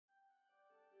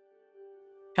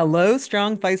Hello,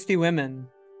 strong, feisty women.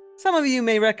 Some of you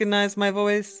may recognize my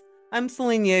voice. I'm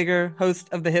Celine Yeager, host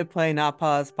of the Hit Play Not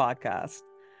Pause podcast.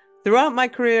 Throughout my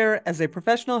career as a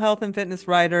professional health and fitness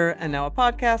writer and now a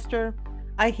podcaster,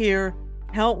 I hear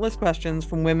countless questions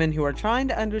from women who are trying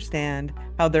to understand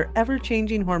how their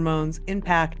ever-changing hormones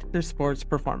impact their sports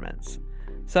performance.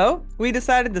 So we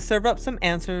decided to serve up some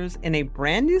answers in a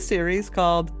brand new series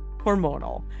called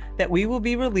Hormonal that we will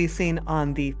be releasing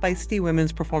on the Feisty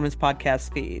Women's Performance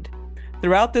Podcast feed.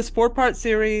 Throughout this 4-part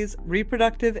series,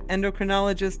 reproductive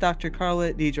endocrinologist Dr.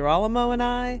 Carla DiGirolamo and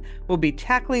I will be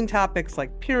tackling topics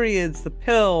like periods, the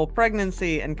pill,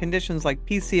 pregnancy, and conditions like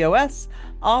PCOS,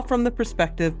 all from the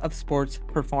perspective of sports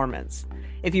performance.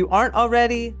 If you aren't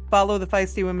already, follow the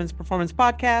Feisty Women's Performance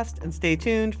Podcast and stay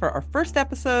tuned for our first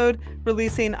episode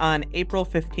releasing on April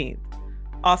 15th.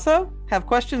 Also, have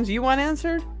questions you want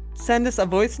answered? Send us a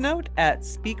voice note at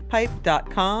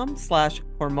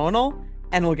speakpipe.com/hormonal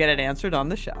and we'll get it answered on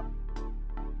the show.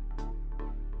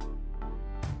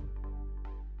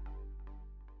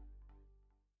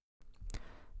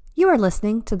 You are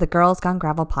listening to the Girls Gone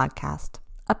Gravel podcast,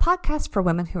 a podcast for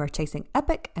women who are chasing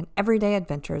epic and everyday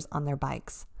adventures on their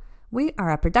bikes. We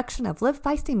are a production of Live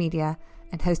Feisty Media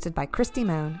and hosted by Christy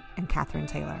Moan and Catherine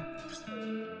Taylor.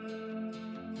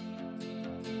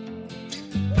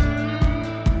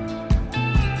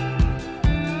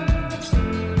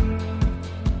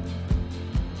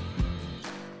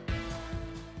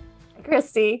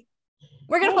 Christy,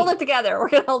 we're going to hold it together. We're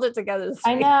going to hold it together.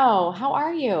 I know. How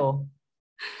are you?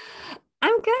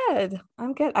 I'm good.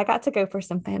 I got to go for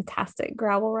some fantastic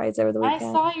gravel rides over the weekend.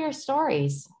 I saw your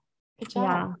stories. Good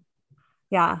job.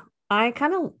 Yeah. I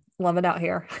kind of love it out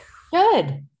here.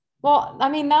 Good. Well, I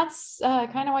mean, that's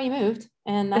kind of why you moved,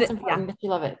 and that's important that you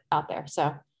love it out there.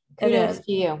 So kudos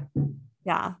to you.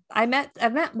 Yeah. I've met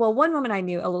one woman I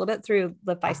knew a little bit through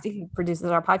Live Feisty, who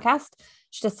produces our podcast.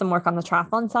 She does some work on the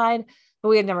triathlon side, but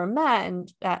we had never met. And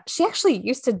she actually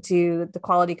used to do the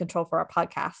quality control for our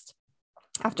podcast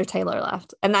after Taylor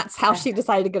left. And that's how she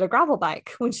decided to get a gravel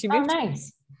bike when she moved. Oh,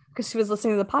 nice. Because she was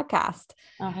listening to the podcast.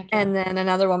 Oh, heck yeah. And then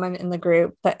another woman in the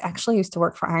group that actually used to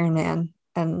work for Ironman.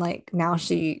 And like now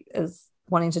she is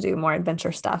wanting to do more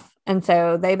adventure stuff. And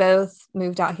so they both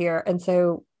moved out here. And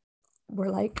so we're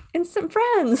like instant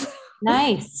friends.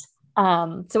 Nice.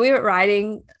 So we went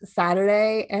riding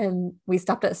Saturday and we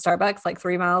stopped at Starbucks like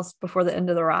 3 miles before the end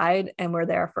of the ride. And we're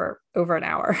there for over an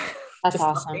hour. That's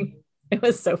awesome. It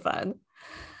was so fun.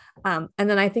 And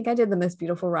then I think I did the most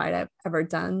beautiful ride I've ever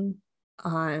done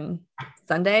on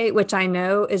Sunday, which I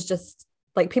know is just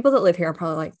like people that live here are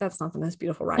probably like, that's not the most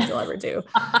beautiful ride you'll ever do.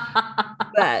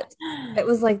 But it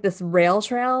was like this rail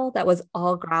trail that was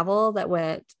all gravel that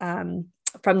went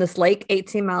from this lake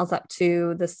 18 miles up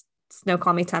to this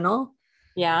Snoqualmie Tunnel.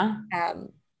 Yeah.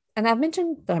 And I've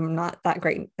mentioned that I'm not that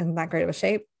great in that great of a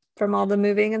shape from all the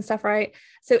moving and stuff, right?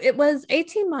 So it was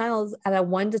 18 miles at a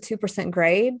 1% to 2%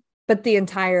 grade, but the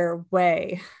entire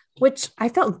way, which I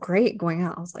felt great going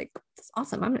out. I was like, this is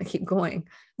awesome. I'm going to keep going.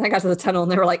 And I got to the tunnel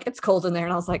and they were like, it's cold in there.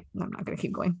 And I was like, no, I'm not going to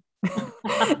keep going. It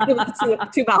was a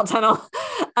 2-mile tunnel.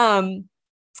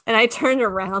 And I turned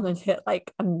around and hit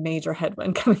like a major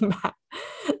headwind coming back.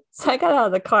 So I got out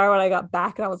of the car when I got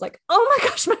back and I was like, oh my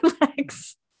gosh, my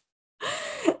legs.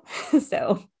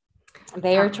 So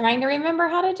they are trying to remember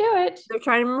how to do it. They're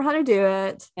trying to remember how to do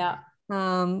it. Yeah.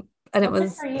 And it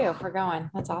was for you for going.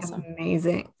 That's awesome.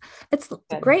 Amazing. It's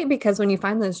great because when you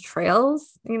find those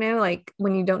trails, you know, like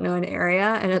when you don't know an area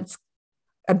and it's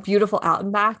a beautiful out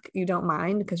and back, you don't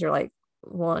mind because you're like,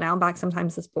 well, an out and back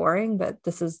sometimes is boring, but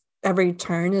this is every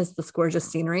turn is this gorgeous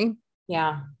scenery.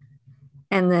 Yeah.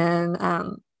 And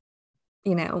then,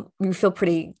 you know, you feel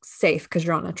pretty safe because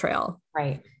you're on a trail.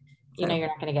 Right. You know, you're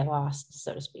not going to get lost,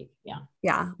 so to speak. Yeah.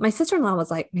 Yeah. My sister-in-law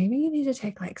was like, maybe you need to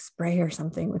take like spray or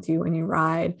something with you when you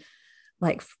ride,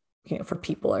 like, you know, for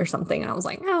people or something. And I was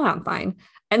like, no, I'm fine.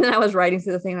 And then I was riding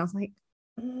through the thing and I was like,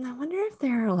 I wonder if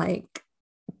there are like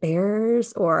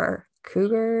bears or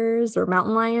cougars or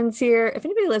mountain lions here. If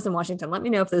anybody lives in Washington, let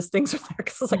me know if those things are there.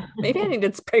 Cause I was like, maybe I need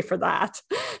to spray for that.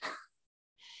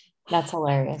 That's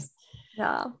hilarious.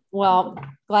 Yeah. Well,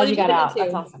 glad you got out.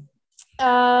 That's awesome.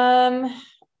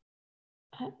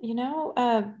 You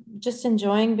know, just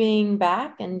enjoying being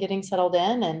back and getting settled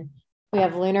in. And we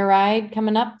have Lunar Ride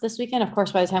coming up this weekend. Of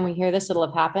course, by the time we hear this, it'll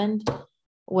have happened.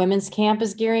 Women's camp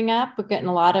is gearing up. We're getting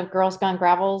a lot of Girls Gone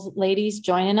Gravel ladies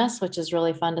joining us, which is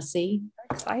really fun to see. I'm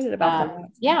excited about that.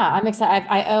 Yeah, I'm excited.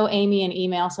 I owe Amy an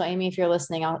email. So Amy, if you're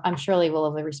listening, I'm surely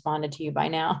will have responded to you by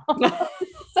now.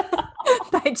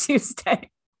 By Tuesday.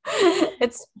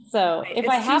 It's So if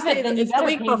I haven't, then you it's better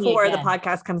the week before the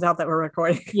podcast comes out that we're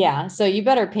recording. Yeah. So you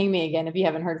better ping me again if you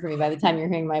haven't heard from me by the time you're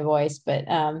hearing my voice. But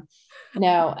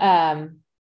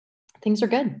things are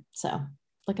good. So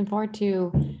looking forward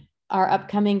to our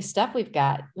upcoming stuff we've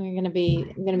got. I'm gonna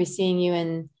be seeing you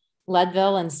in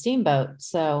Leadville and Steamboat.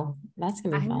 So that's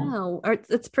gonna be fun. I know.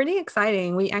 It's pretty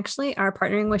exciting. We actually are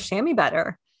partnering with Chamois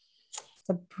Butter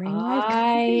to bring live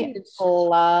I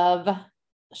love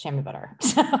chamois butter.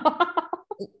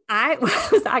 I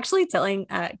was actually telling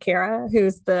Kara,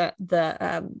 who's the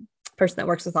person that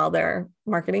works with all their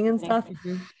marketing and stuff.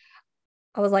 Mm-hmm.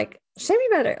 I was like, chamois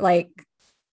butter, like,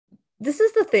 this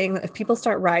is the thing that if people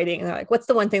start writing and they're like, what's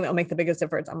the one thing that will make the biggest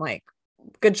difference? I'm like,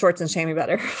 good shorts and chamois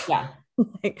butter. Yeah.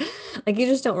 like you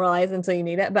just don't realize until you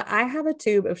need it. But I have a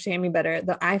tube of chamois butter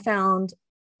that I found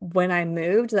when I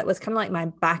moved that was kind of like my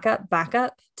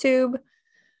backup tube,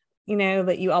 you know,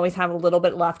 that you always have a little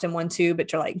bit left in one tube,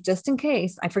 but you're like, just in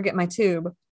case I forget my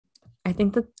tube. I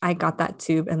think that I got that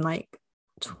tube in like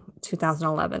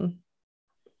 2011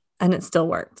 and it still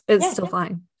worked. It's still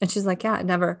fine. And she's like, yeah, it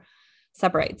never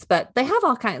separates, but they have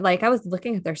all kinds, like I was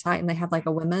looking at their site and they have like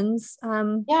a women's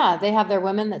they have their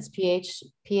women that's pH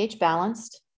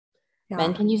balanced.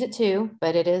 Men can use it too,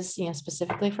 but it is, you know,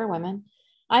 specifically for women.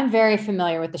 I'm very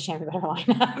familiar with the chamois butter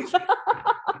lineup.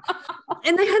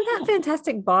 And they had that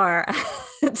fantastic bar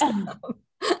at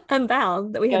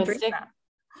Unbound that we had drinks at.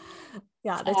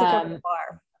 Yeah, they took over the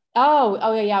bar.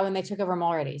 Oh yeah, when they took over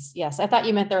Mulready's. Yes, I thought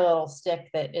you meant their little stick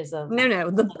that is a no,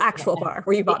 the actual bar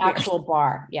where you bought the actual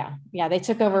bar. Yeah, they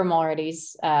took over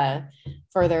Mulready's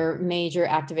for their major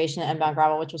activation at Unbound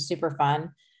Gravel, which was super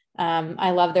fun.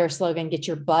 I love their slogan, "Get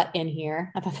your butt in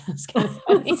here." I thought that was kind of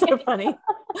funny. So funny.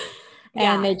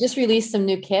 And they just released some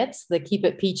new kits, the Keep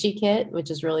It Peachy kit,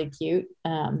 which is really cute.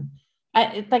 I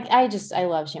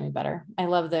love Chamois Butter. I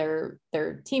love their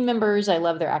team members. I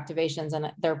love their activations,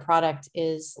 and their product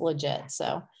is legit.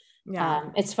 So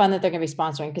it's fun that they're going to be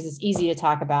sponsoring, because it's easy to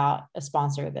talk about a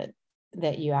sponsor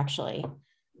that you actually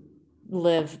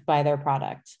live by their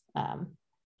product. And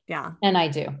I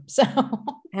do. So,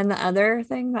 and the other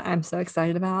thing that I'm so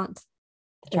excited about,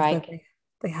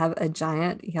 they have a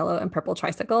giant yellow and purple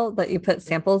tricycle that you put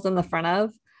samples in the front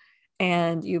of,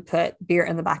 and you put beer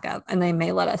in the back of, and they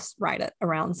may let us ride it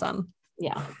around some.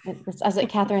 Yeah. I was like,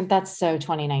 Catherine, that's so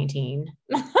 2019.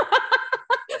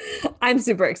 I'm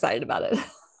super excited about it.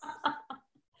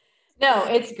 No,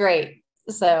 it's great.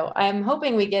 So I'm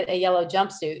hoping we get a yellow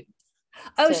jumpsuit.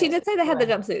 Oh, she did say they had the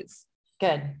jumpsuits.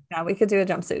 Good. Yeah, we could do a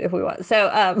jumpsuit if we want.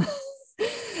 So,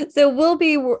 so we'll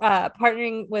be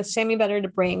partnering with Chamois Butter to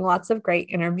bring lots of great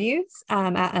interviews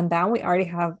at Unbound. We already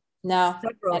have at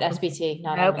SBT.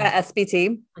 At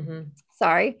SBT. Mm-hmm.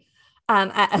 Sorry.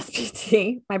 At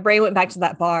SBT. My brain went back to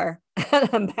that bar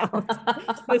at Unbound.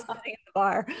 I was sitting in the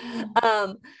bar.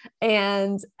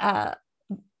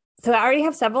 So I already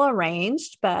have several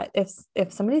arranged, but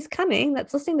if somebody's coming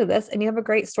that's listening to this and you have a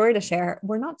great story to share,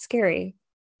 we're not scary.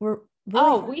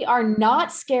 We are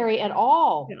not scary at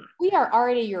all. Yeah. We are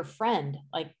already your friend.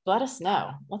 Like, let us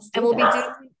know. Let's do and we'll be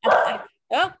doing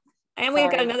and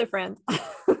we've got another friend.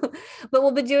 But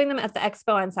we'll be doing them at the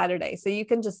expo on Saturday. So you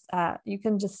can just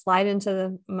slide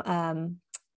into the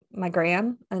my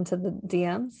gram, into the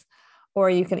DMs,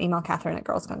 or you can email Catherine at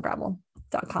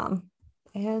girlsgonegravel.com.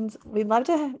 And we'd love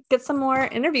to get some more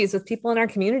interviews with people in our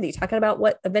community talking about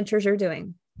what adventures you're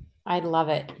doing. I'd love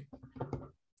it.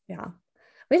 Yeah.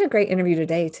 We had a great interview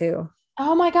today too.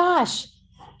 Oh my gosh.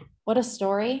 What a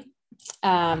story.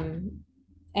 And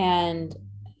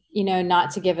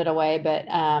not to give it away, but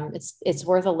it's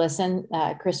worth a listen.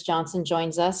 Chris Johnson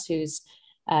joins us, who's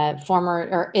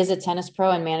is a tennis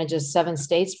pro and manages 7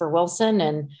 states for Wilson.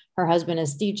 And her husband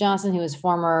is Steve Johnson, who is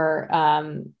former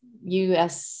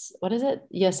US Cycling.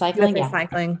 USA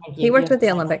Cycling. He worked with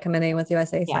the Olympic Committee with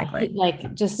USA Cycling.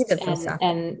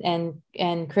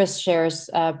 And Chris shares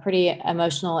a pretty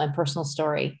emotional and personal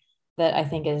story that I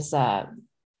think is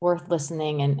worth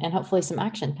listening, and hopefully some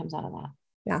action comes out of that.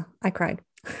 Yeah, I cried.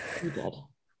 You did.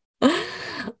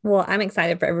 Well, I'm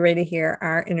excited for everybody to hear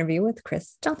our interview with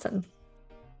Chris Johnson.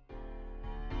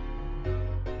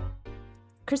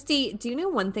 Christy, do you know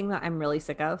one thing that I'm really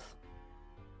sick of?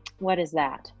 What is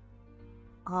that?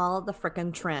 All the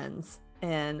freaking trends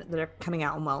that are coming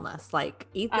out in wellness, like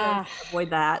eat this, avoid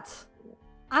that.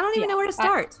 I don't even know where to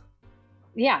start.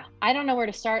 I don't know where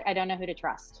to start. I don't know who to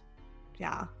trust.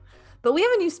 Yeah, but we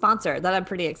have a new sponsor that I'm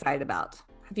pretty excited about.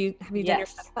 Have you done your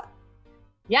setup?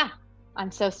 Yeah,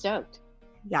 I'm so stoked.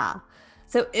 Yeah.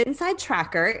 So Inside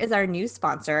Tracker is our new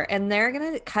sponsor, and they're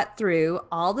going to cut through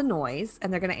all the noise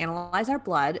and they're going to analyze our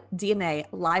blood, DNA,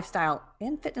 lifestyle,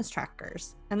 and fitness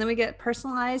trackers. And then we get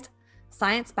personalized,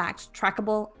 science-backed,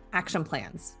 trackable action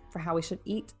plans for how we should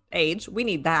eat, age. We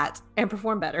need that, and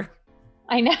perform better.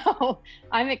 I know.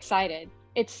 I'm excited.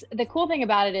 It's the cool thing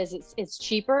about it is it's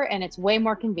cheaper and it's way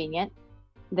more convenient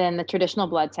than the traditional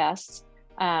blood tests.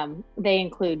 They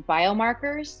include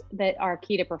biomarkers that are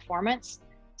key to performance.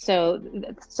 So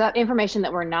information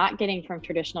that we're not getting from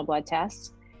traditional blood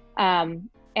tests. And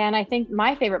I think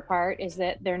my favorite part is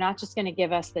that they're not just going to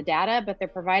give us the data, but they're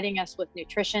providing us with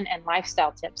nutrition and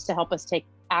lifestyle tips to help us take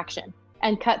action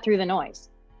and cut through the noise.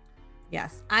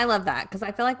 Yes, I love that because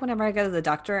I feel like whenever I go to the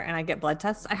doctor and I get blood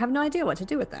tests, I have no idea what to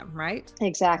do with them, right?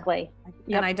 Exactly.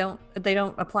 Yep. And they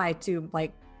don't apply to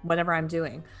like whatever I'm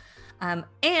doing.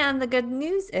 And the good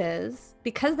news is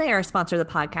because they are a sponsor of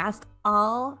the podcast,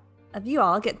 all of you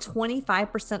all get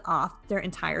 25% off their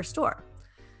entire store.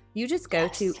 You just go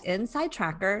to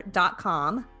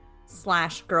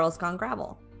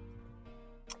insidetracker.com/girlsgonegravel.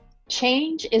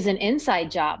 Change is an inside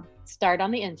job. Start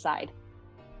on the inside.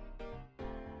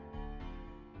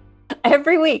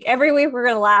 Every week we're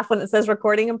going to laugh when it says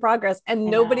recording in progress and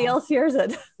nobody else hears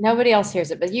it. Nobody else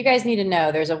hears it, but you guys need to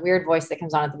know there's a weird voice that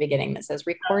comes on at the beginning that says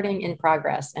recording in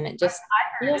progress. And it just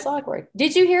feels awkward.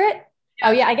 Did you hear it?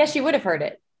 Oh yeah. I guess you would have heard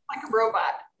it. Like a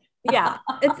robot. Yeah.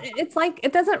 It's like,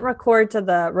 it doesn't record to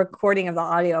the recording of the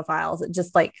audio files. It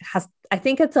just like I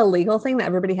think it's a legal thing that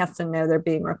everybody has to know they're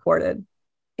being recorded,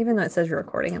 even though it says you're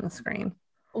recording on the screen.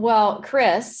 Well,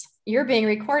 Chris, you're being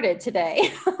recorded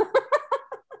today.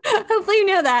 Hopefully you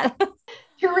know that.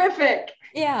 Terrific.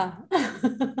 Yeah.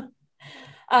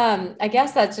 I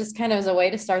guess that's just kind of as a way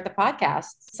to start the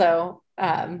podcast. So,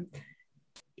 hi,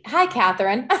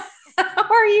 Catherine.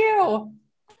 How are you?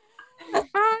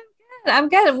 I'm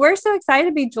good. We're so excited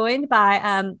to be joined by,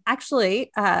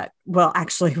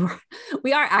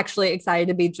 we are actually excited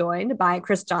to be joined by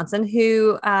Chris Johnson,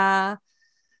 who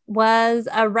was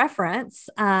a reference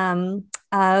why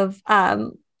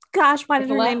did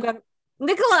her name go?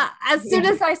 Nicola. As soon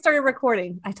as I started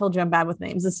recording, I told you I'm bad with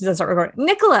names. As soon as I start recording,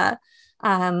 Nicola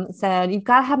said, "You've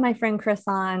got to have my friend Chris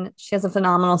on. She has a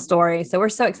phenomenal story." So we're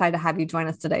so excited to have you join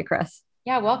us today, Chris.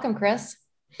 Yeah, welcome, Chris.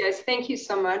 Yes, thank you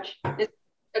so much. It's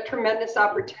a tremendous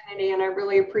opportunity, and I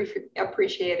really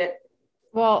appreciate it.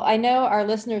 Well, I know our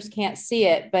listeners can't see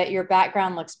it, but your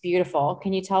background looks beautiful.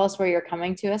 Can you tell us where you're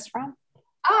coming to us from?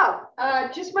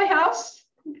 Just my house.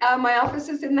 My office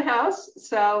is in the house,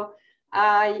 so.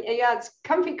 Yeah, it's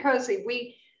comfy, cozy.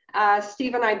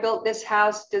 Steve and I built this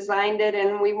house, designed it,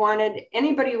 and we wanted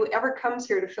anybody who ever comes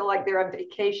here to feel like they're on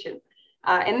vacation,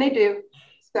 and they do.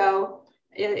 So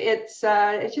it's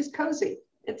just cozy.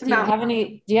 It's do you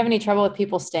have any trouble with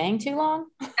people staying too long?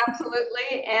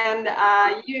 Absolutely, and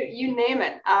you name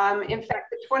it. In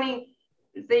fact,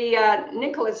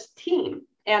 Nicola's team,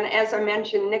 and as I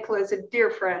mentioned, Nicola is a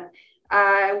dear friend.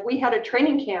 We had a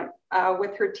training camp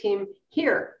with her team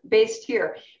based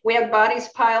here. We had bodies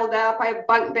piled up. I have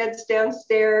bunk beds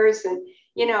downstairs. And,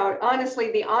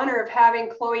 honestly, the honor of having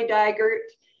Chloe Dygert,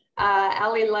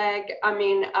 Ali Legg,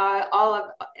 all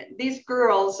of these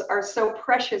girls are so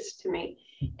precious to me.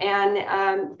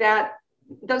 And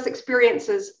those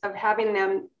experiences of having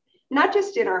them, not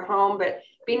just in our home, but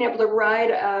being able to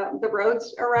ride the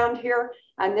roads around here,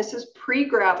 and this is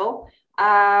pre-gravel,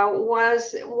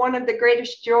 was one of the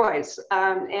greatest joys.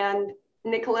 And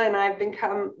Nicola and I have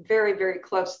become very, very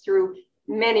close through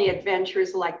many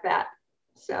adventures like that.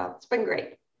 So it's been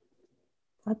great.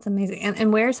 That's amazing.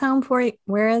 And where's home for you?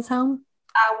 Where is home?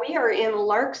 We are in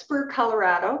Larkspur,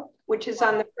 Colorado, which is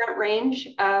on the Front Range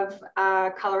of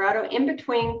Colorado, it's in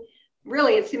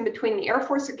between the Air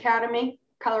Force Academy,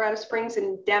 Colorado Springs,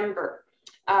 and Denver.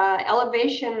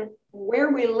 Elevation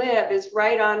where we live is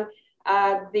right on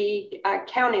the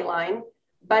county line,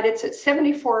 but it's at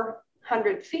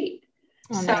 7,400 feet.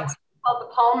 Oh, so nice. It's called the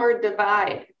Palmer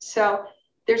Divide. So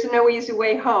there's no easy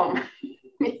way home.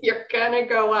 You're gonna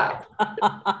go up.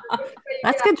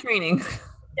 That's good training.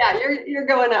 Yeah, you're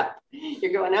going up.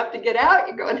 You're going up to get out.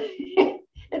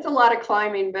 It's a lot of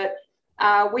climbing, but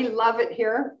we love it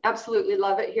here. Absolutely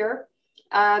love it here.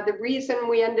 The reason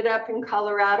we ended up in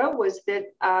Colorado was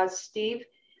that Steve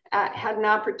had an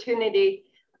opportunity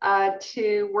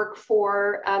to work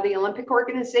for the Olympic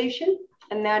organization.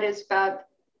 And that is about,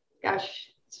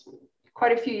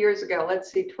 quite a few years ago.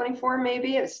 Let's see, 24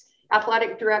 maybe, as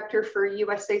athletic director for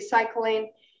USA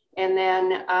Cycling. And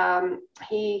then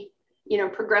he,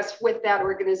 progressed with that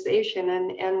organization,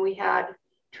 and we had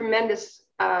tremendous,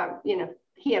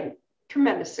 he had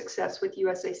tremendous success with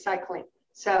USA Cycling.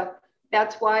 So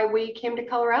that's why we came to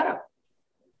Colorado.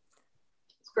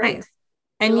 It's great. Nice.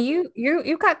 And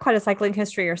you've got quite a cycling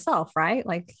history yourself, right?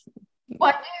 Like,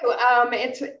 well,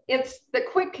 I do. It's the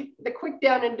quick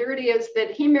down and dirty is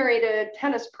that he married a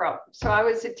tennis pro. So I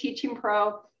was a teaching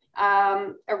pro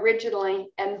originally,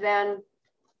 and then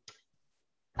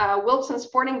Wilson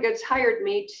Sporting Goods hired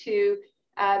me to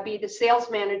be the sales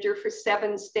manager for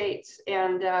 7 states,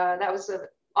 and that was an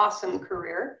awesome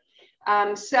career.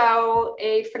 So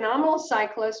a phenomenal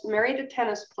cyclist, married a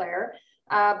tennis player,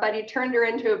 but he turned her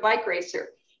into a bike racer.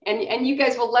 And you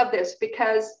guys will love this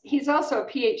because he's also a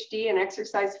PhD in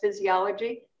exercise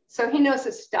physiology. So he knows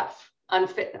his stuff on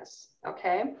fitness,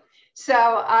 okay? So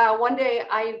one day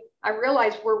I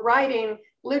realized we're riding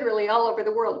literally all over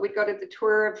the world. We'd go to the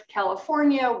Tour of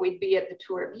California, we'd be at the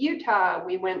Tour of Utah,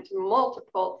 we went to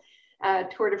multiple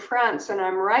Tour de France, and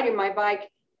I'm riding my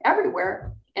bike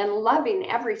everywhere and loving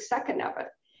every second of it.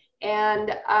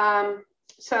 And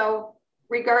so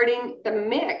regarding the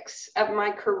mix of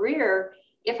my career,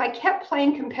 if I kept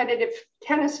playing competitive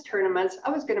tennis tournaments, I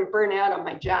was going to burn out on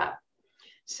my job.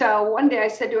 So one day I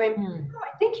said to him, oh,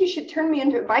 I think you should turn me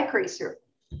into a bike racer.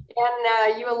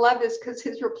 And you will love this because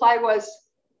his reply was,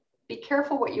 be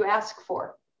careful what you ask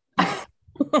for. And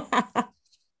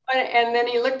then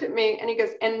he looked at me and he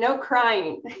goes, and no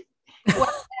crying.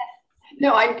 Well,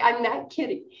 no, I'm not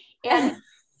kidding. And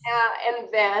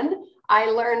then I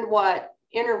learned what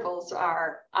intervals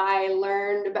are. I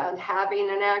learned about having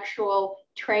an actual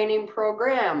training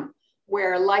program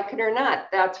where, like it or not,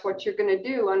 that's what you're going to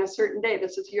do on a certain day.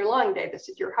 This is your long day. This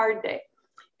is your hard day.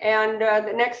 And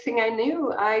the next thing I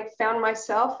knew, I found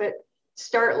myself at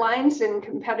start lines in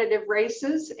competitive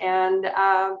races and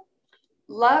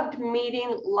loved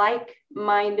meeting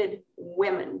like-minded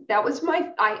women. That was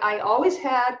I always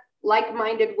had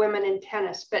like-minded women in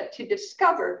tennis, but to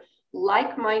discover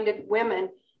like-minded women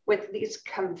with these,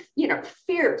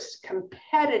 fierce,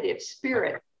 competitive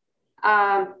spirit,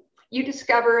 you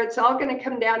discover it's all going to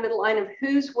come down to the line of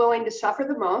who's willing to suffer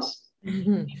the most.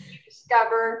 You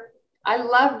discover, I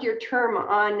loved your term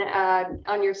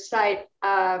on your site,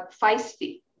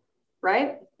 feisty,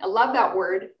 right? I love that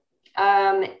word.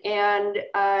 I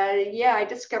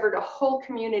discovered a whole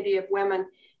community of women,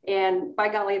 and by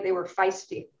golly, they were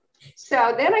feisty.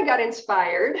 So then I got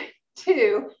inspired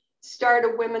to start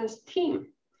a women's team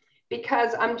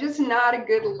because I'm just not a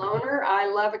good loner. I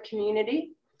love a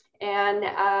community.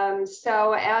 And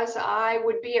so as I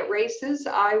would be at races,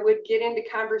 I would get into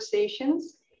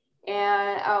conversations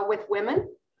with women.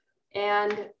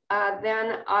 And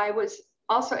then I was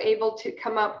also able to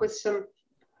come up with some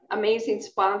amazing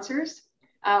sponsors.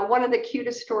 One of the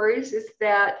cutest stories is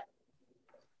that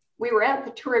we were at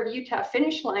the Tour of Utah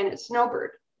finish line at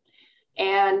Snowbird.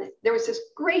 And there was this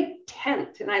great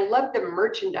tent, and I loved the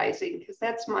merchandising because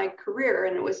that's my career,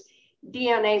 and it was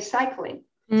DNA cycling.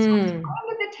 So I was going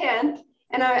to the tent,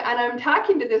 and I'm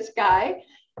talking to this guy,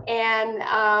 and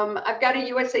I've got a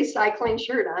USA Cycling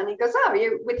shirt on. He goes, oh,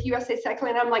 you're with USA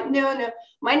Cycling? I'm like, no,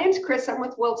 my name's Chris. I'm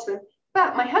with Wilson,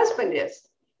 but my husband is.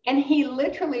 And he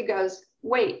literally goes,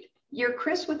 wait, you're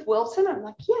Chris with Wilson? I'm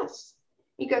like, yes.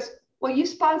 He goes, well, you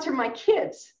sponsor my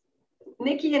kids,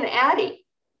 Nikki and Addie.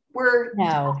 Were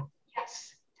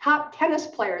top tennis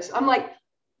players. I'm like,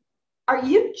 are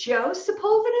you Joe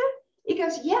Sepulveda? He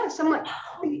goes, yes. I'm like,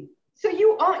 so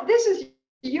this is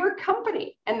your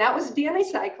company. And that was DNA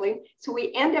Cycling. So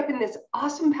we end up in this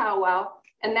awesome powwow.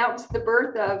 And that was the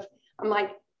birth of, I'm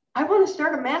like, I want to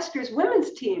start a Masters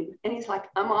women's team. And he's like,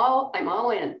 I'm all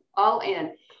in.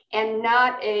 And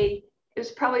it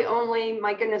was probably only,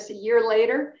 my goodness, a year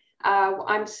later,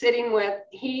 I'm sitting with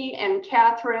he and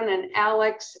Catherine and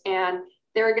Alex, and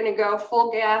they're going to go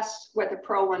full gas with a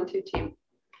Pro 1-2 team.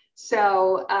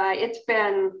 So it's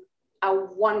been a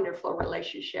wonderful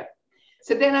relationship.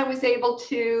 So then I was able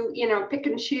to, pick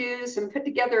and choose and put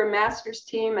together a Masters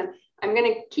team. And I'm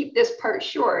going to keep this part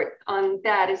short on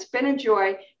that. It's been a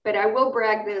joy, but I will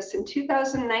brag this. In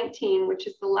 2019, which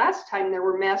is the last time there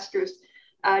were Masters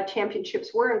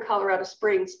championships, were in Colorado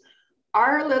Springs.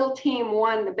 Our little team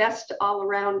won the best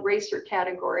all-around racer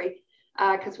category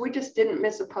because we just didn't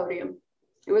miss a podium.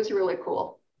 It was really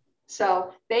cool.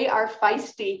 So they are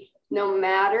feisty no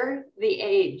matter the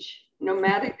age,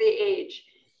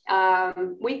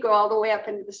 We go all the way up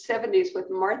into the 70s with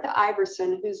Martha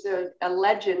Iverson, who's a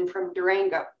legend from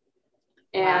Durango.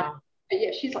 And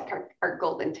yeah, she's like our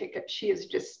golden ticket. She is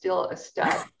just still a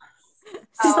stud.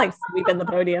 She's like sweeping the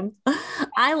podium.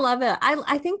 I love it.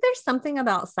 I think there's something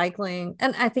about cycling,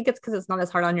 and I think it's because it's not as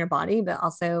hard on your body, but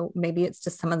also maybe it's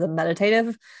just some of the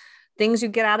meditative things you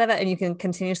get out of it, and you can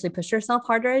continuously push yourself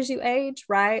harder as you age,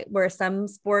 right? Where some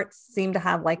sports seem to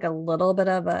have like a little bit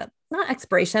of a, not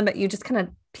expiration, but you just kind of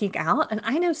peak out. And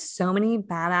I know so many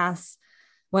badass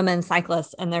women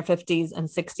cyclists in their 50s and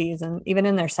 60s and even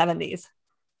in their 70s.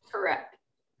 Correct.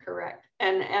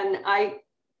 And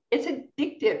it's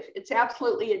addictive. It's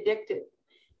absolutely addictive.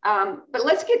 But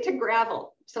let's get to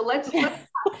gravel. So let's well,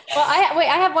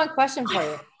 I have one question for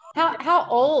you. How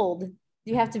old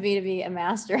do you have to be a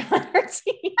master on our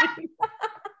team?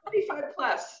 35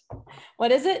 plus.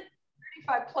 What is it?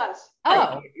 35 plus.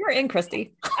 Oh, you're in,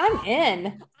 Christy. I'm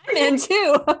in. I'm in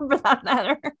too, for that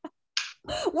matter.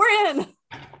 We're in.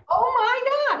 Oh my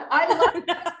God. I love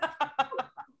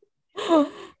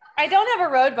it. I don't have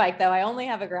a road bike though. I only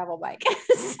have a gravel bike.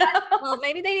 So. Well,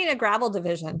 maybe they need a gravel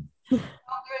division. I'm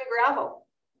doing gravel.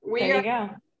 There you go.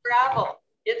 Gravel.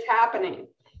 It's happening.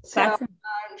 So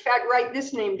in fact, write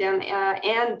this name down.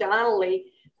 Ann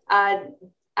Donnelly.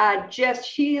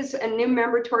 She is a new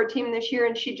member to our team this year,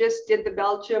 and she just did the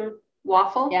Belgium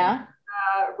waffle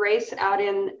race out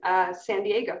in San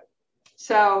Diego.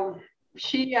 So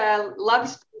she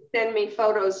loves to send me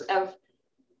photos of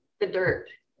the dirt.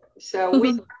 So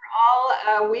we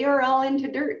are all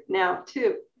into dirt now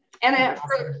too, and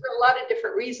for a lot of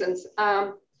different reasons.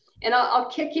 And I'll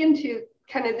kick into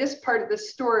kind of this part of the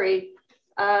story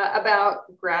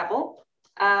about gravel.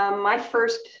 My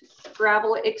first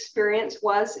gravel experience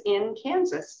was in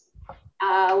Kansas.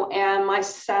 And my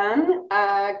son,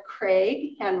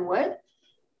 Craig Henwood,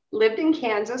 lived in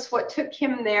Kansas. What took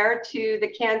him there to the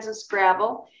Kansas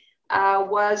gravel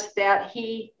was that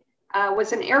he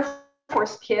was an Air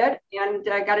Force kid and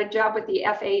got a job with the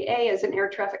FAA as an air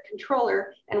traffic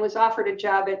controller and was offered a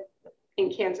job in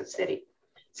Kansas City.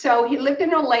 So he lived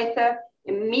in Olathe,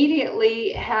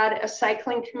 immediately had a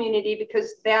cycling community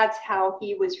because that's how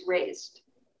he was raised.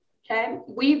 Okay,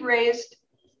 we raised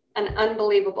an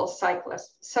unbelievable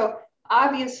cyclist. So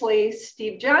obviously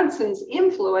Steve Johnson's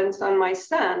influence on my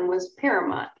son was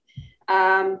paramount.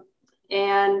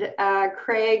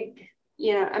 Craig,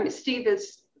 Steve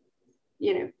is,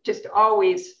 just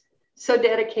always so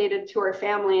dedicated to our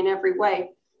family in every way.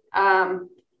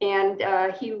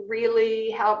 He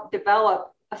really helped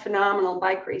develop a phenomenal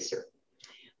bike racer.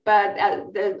 But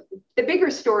the bigger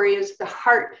story is the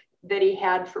heart that he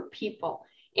had for people.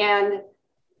 And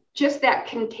just that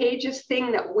contagious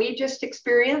thing that we just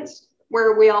experienced,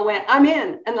 where we all went, I'm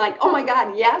in, and like, oh my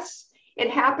God, yes.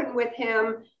 It happened with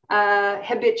him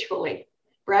habitually,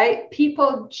 right?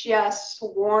 People just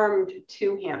swarmed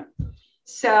to him.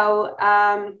 So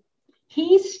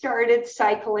he started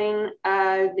cycling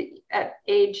at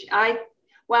age,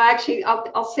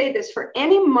 I'll say this for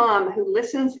any mom who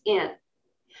listens in.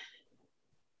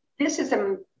 This is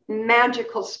a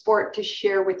magical sport to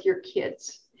share with your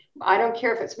kids. I don't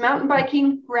care if it's mountain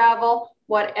biking, gravel,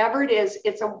 whatever it is,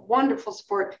 it's a wonderful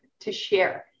sport to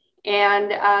share.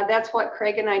 And that's what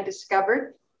Craig and I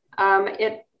discovered.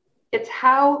 It's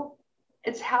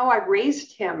how I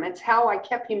raised him. It's how I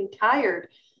kept him tired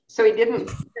so he didn't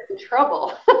get in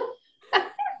trouble.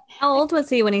 How old was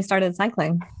he when he started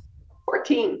cycling?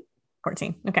 14.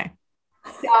 Okay.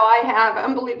 So I have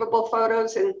unbelievable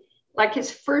photos, and like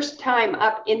his first time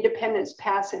up Independence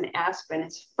Pass in Aspen,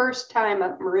 his first time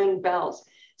up Maroon Bells,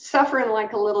 suffering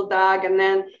like a little dog, and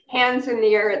then hands in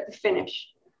the air at the finish.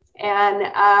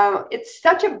 And it's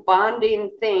such a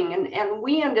bonding thing. And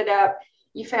we ended up,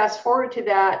 you fast forward to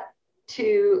that,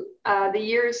 to the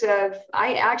years of,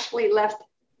 I actually left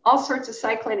all sorts of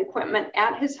cycling equipment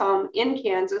at his home in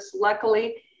Kansas.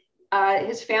 Luckily,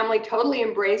 his family totally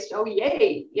embraced, oh,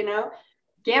 yay,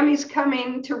 Gammy's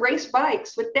coming to race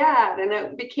bikes with Dad. And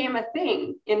it became a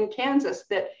thing in Kansas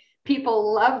that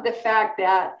people loved the fact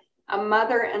that a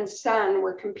mother and son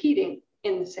were competing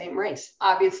in the same race,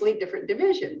 obviously different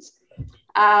divisions.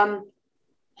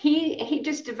 He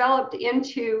just developed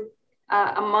into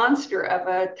a monster of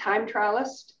a time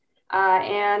trialist.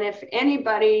 And if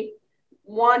anybody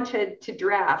wanted to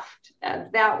draft,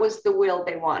 that was the wheel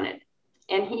they wanted.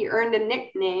 And he earned a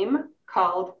nickname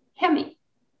called Hemi.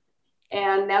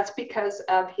 And that's because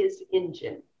of his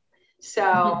engine.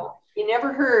 So you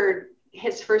never heard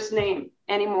his first name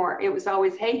anymore. It was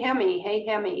always, hey, Hemi, hey,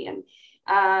 Hemi. And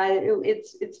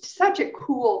it's such a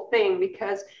cool thing,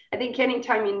 because I think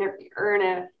anytime you earn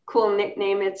a cool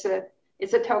nickname, it's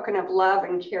a token of love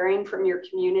and caring from your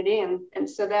community. And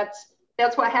so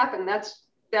that's what happened.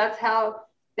 That's how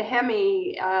the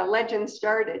Hemi legend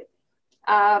started.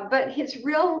 But his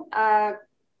real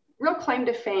claim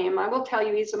to fame, I will tell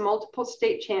you, he's a multiple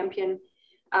state champion,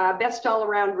 best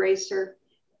all-around racer.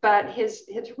 But his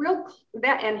real,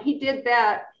 and he did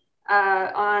that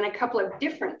on a couple of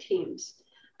different teams.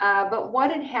 But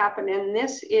what had happened, and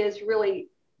this is really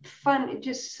fun,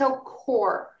 just so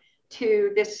core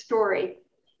to this story,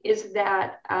 is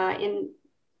that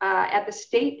at the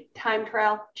state time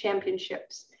trial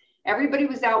championships, everybody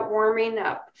was out warming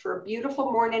up for a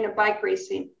beautiful morning of bike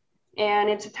racing. And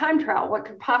it's a time trial. What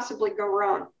could possibly go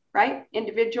wrong, right?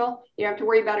 Individual, you don't have to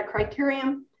worry about a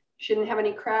criterium, shouldn't have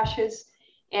any crashes.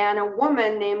 And a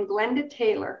woman named Glenda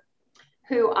Taylor,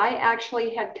 who I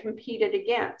actually had competed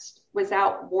against, was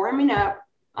out warming up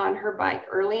on her bike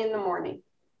early in the morning,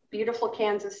 beautiful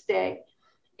Kansas day.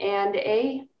 And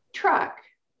a truck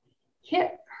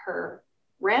hit her,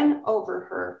 ran over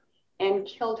her, and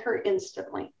killed her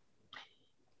instantly.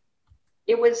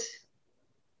 It was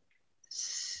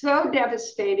so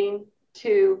devastating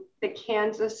to the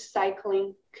Kansas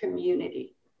cycling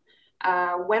community.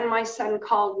 When my son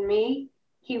called me,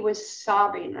 he was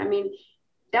sobbing. I mean,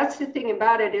 that's the thing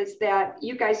about it, is that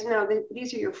you guys know that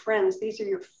these are your friends, these are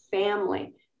your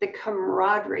family, the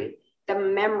camaraderie, the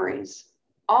memories,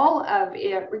 all of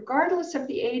it, regardless of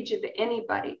the age of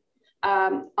anybody,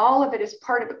 all of it is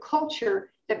part of a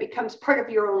culture that becomes part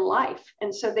of your own life.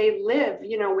 And so they live,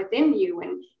 you know, within you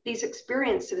and these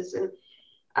experiences. And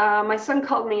my son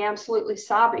called me absolutely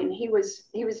sobbing. He was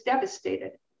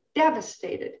devastated,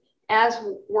 as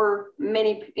were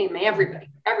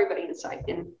everybody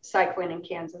in cycling in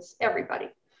Kansas, everybody.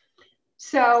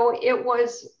 So it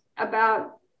was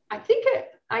about, I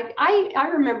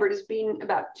remember it as being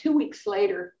about 2 weeks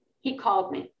later, he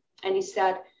called me and he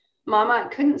said, "Mama,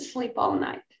 I couldn't sleep all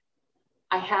night.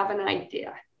 I have an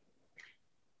idea.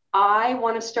 I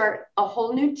want to start a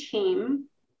whole new team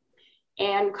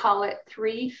and call it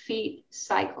 3 Feet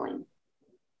Cycling,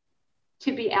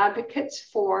 to be advocates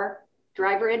for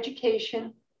driver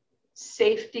education,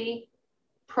 safety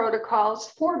protocols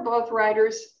for both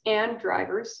riders and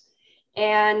drivers,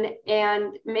 and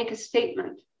make a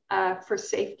statement for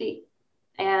safety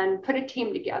and put a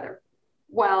team together."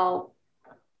 Well,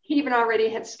 he even already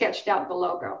had sketched out the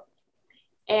logo.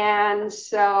 And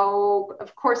so,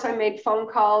 of course, I made phone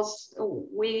calls.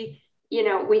 We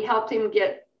helped him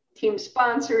get team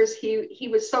sponsors. He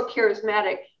was so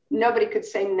charismatic, nobody could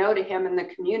say no to him in the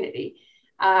community.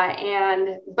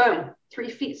 And boom, 3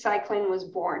 Feet Cycling was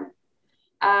born.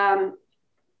 It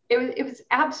was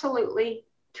absolutely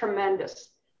tremendous.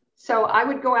 So I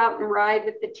would go out and ride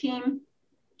with the team.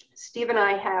 Steve and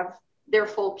I have their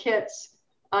full kits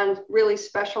on really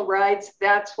special rides.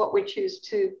 That's what we choose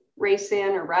to race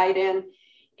in or ride in.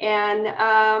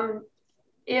 And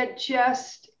it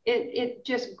just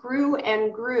grew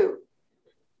and grew.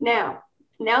 Now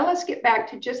let's get back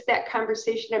to just that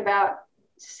conversation about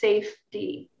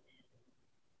safety.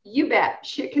 You bet,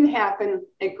 shit can happen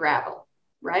at gravel,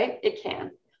 right? It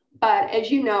can. But as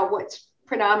you know, what's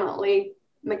predominantly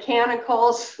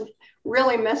mechanicals,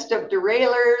 really messed up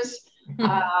derailleurs,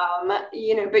 but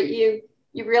you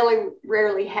really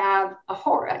rarely have a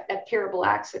terrible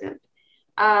accident.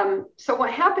 So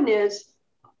what happened is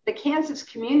the Kansas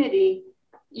community,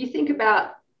 you think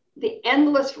about the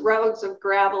endless roads of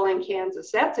gravel in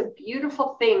Kansas. That's a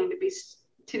beautiful thing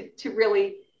to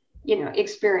really,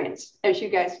 experience, as you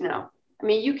guys know. I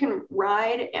mean, you can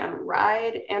ride and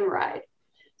ride and ride.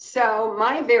 So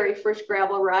my very first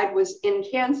gravel ride was in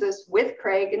Kansas with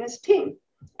Craig and his team.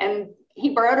 And he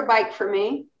borrowed a bike for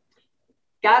me,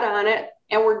 got on it,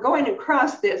 and we're going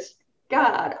across this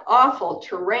god awful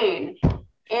terrain.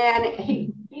 And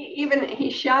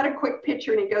he shot a quick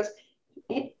picture and he goes,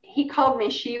 he called me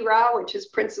She-Ra, which is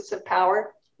Princess of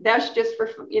Power. That's just for,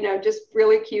 just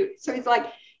really cute. So he's like,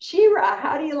 "She-Ra,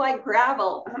 how do you like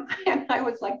gravel?" And I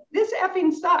was like, "This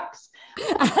effing sucks."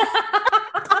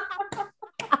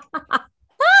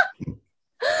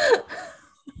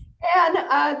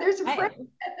 And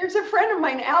there's a friend of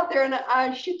mine out there,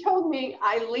 and she told me,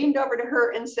 I leaned over to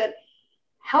her and said,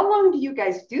 "How long do you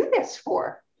guys do this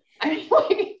for?" I mean,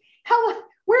 like,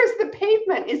 where's the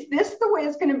pavement? Is this the way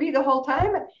it's going to be the whole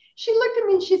time? And she looked at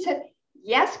me and she said,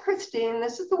 "Yes, Christine,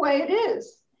 this is the way it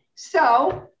is."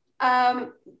 So,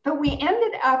 but we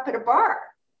ended up at a bar.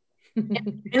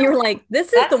 And you were like,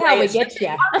 "This is the way we get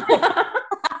you."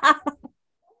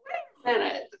 Wait a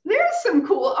minute. There's some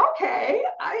cool. Okay,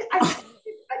 I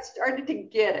started to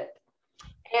get it,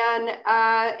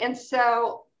 and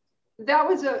so that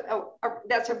was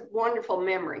that's a wonderful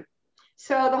memory.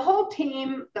 So the whole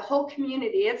team, the whole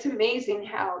community, it's amazing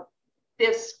how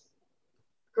this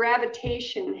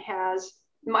migration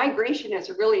is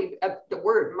really the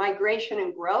word, migration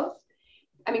and growth.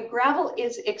 I mean, gravel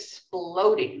is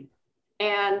exploding.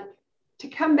 And to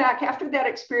come back after that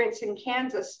experience in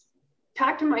Kansas,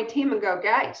 talk to my team and go,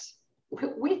 "Guys,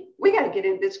 we got to get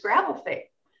into this gravel thing.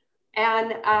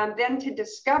 And then to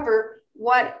discover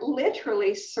what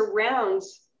literally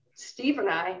surrounds Steve and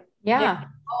I. Yeah.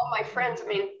 All my friends. I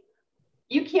mean,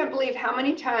 you can't believe how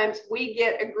many times we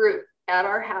get a group at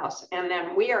our house and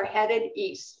then we are headed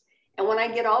east. And when I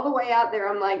get all the way out there,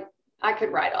 I'm like, I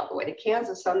could ride all the way to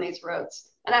Kansas on these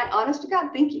roads. And I honest to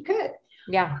God think you could.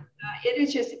 Yeah. It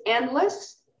is just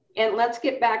endless. And let's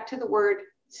get back to the word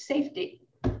safety.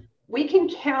 We can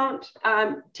count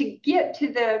to get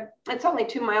to it's only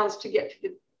 2 miles to get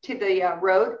to the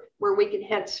road where we can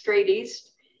head straight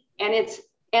east. And it's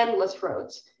endless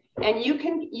roads. And you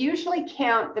can usually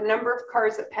count the number of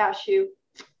cars that pass you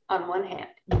on one hand,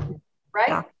 right?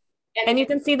 Yeah. And you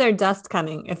can see their dust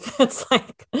coming. If it's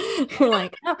like, you're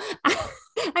like, oh,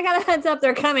 I got a heads up,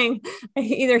 they're coming. I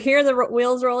either hear the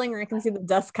wheels rolling or I can see the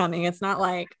dust coming. It's not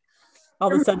like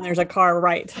all of a sudden there's a car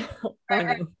right.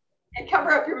 And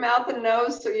cover up your mouth and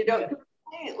nose so you don't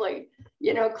completely,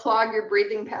 clog your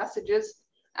breathing passages.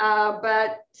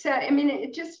 But so, I mean,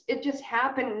 it just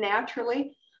happened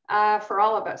naturally for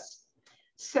all of us.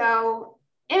 So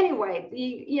anyway,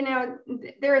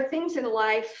 there are things in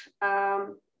life.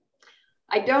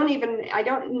 I don't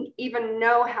even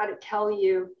know how to tell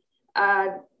you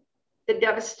the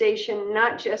devastation,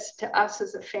 not just to us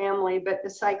as a family, but the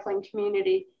cycling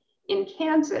community in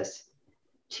Kansas,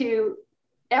 to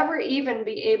ever even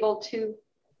be able to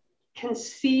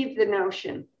conceive the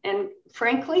notion. And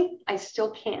frankly, I still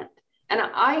can't. And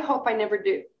I hope I never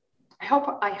do. I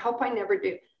hope I never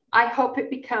do. I hope it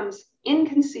becomes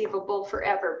inconceivable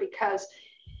forever, because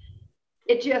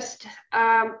it just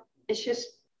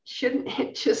shouldn't.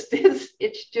 It just is.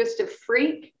 It's just a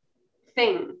freak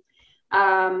thing.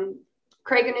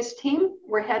 Craig and his team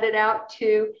were headed out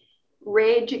to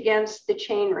Rage Against the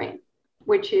Chainring,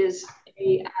 which is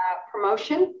a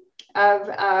promotion of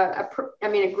a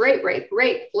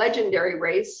great legendary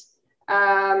race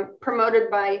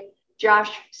promoted by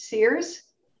Josh Sears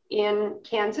in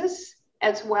Kansas,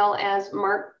 as well as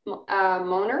Mark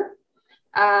Moner.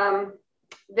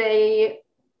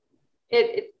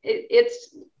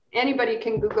 It's anybody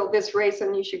can Google this race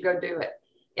and you should go do it.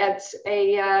 It's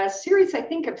a series, I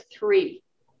think, of 3,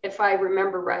 if I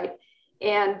remember right.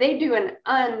 And they do an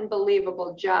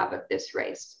unbelievable job of this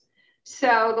race.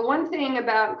 So the one thing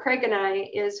about Craig and I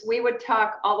is we would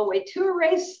talk all the way to a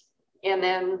race and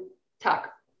then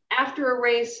talk after a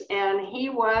race. And he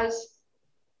was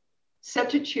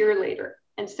such a cheerleader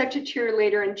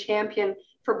and champion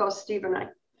for both Steve and I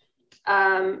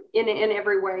in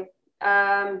every way.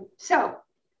 So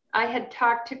I had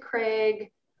talked to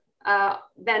Craig the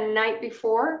night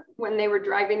before when they were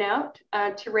driving out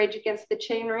to Rage Against the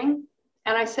Chainring.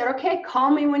 And I said, okay,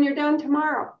 call me when you're done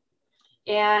tomorrow.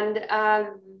 And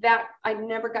that I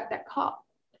never got that call.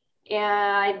 And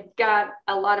I got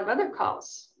a lot of other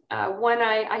calls. When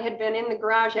I had been in the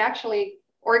garage actually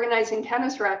organizing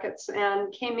tennis rackets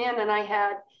and came in, and I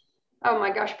had, oh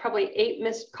my gosh, probably 8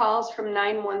 missed calls from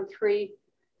 913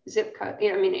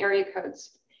 area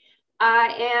codes.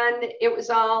 And it was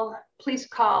all, please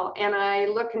call. And I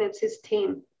look and it's his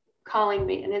team calling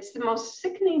me. And it's the most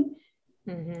sickening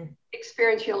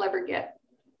experience you'll ever get.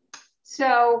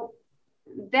 So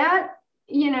that,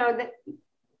 that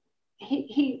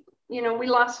he we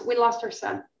lost our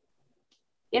son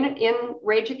in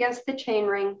Rage Against the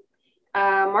Chainring,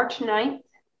 March 9th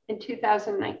in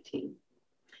 2019.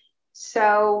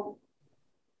 So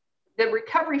the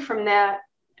recovery from that,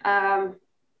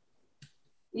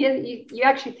 you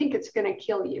actually think it's going to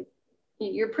kill you.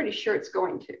 You're pretty sure it's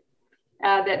going to,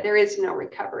 that there is no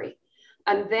recovery.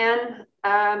 And then,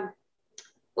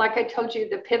 like I told you,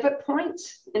 the pivot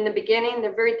points in the beginning,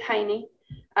 they're very tiny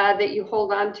that you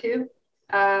hold on to.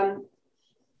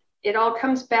 It all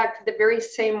comes back to the very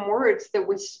same words that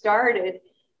we started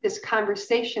this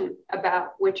conversation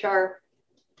about, which are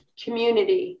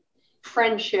community,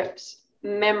 friendships,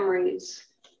 memories,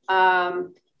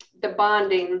 the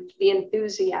bonding, the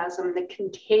enthusiasm, the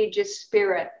contagious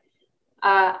spirit.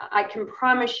 I can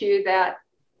promise you that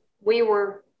we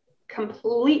were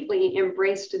completely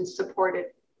embraced and supported.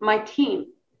 My team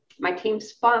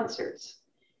sponsors.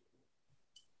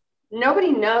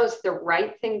 Nobody knows the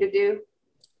right thing to do.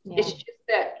 Yeah. It's just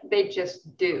that they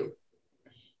just do.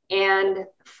 And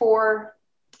for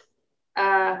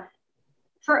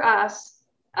us,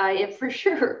 it for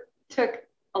sure took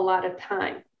a lot of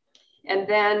time. And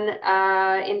then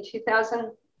in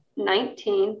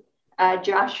 2019,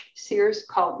 Josh Sears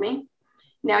called me.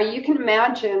 Now you can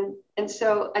imagine, and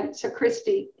so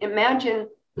Christy, imagine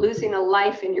losing a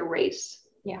life in your race.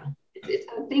 Yeah, it's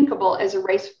unthinkable as a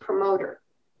race promoter.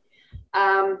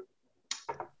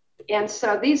 And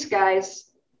so these guys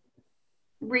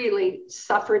really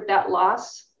suffered that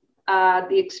loss.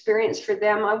 The experience for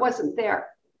them, I wasn't there,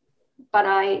 but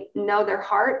I know their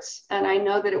hearts, and I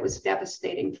know that it was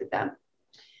devastating for them.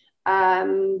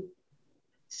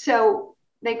 So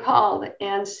they called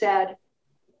and said,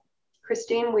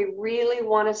 Christine, we really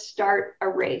want to start a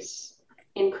race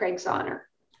in Craig's honor.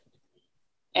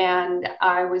 And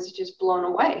I was just blown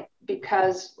away,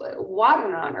 because what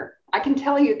an honor. I can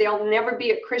tell you there'll never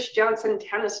be a Chris Johnson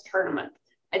tennis tournament.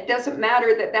 It doesn't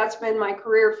matter that that's been my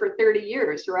career for 30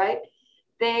 years, right?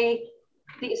 The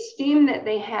esteem that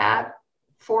they had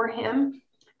for him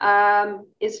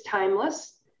is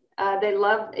timeless. They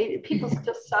love, people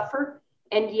still suffer,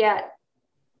 and yet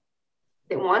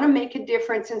they want to make a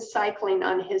difference in cycling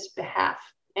on his behalf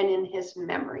and in his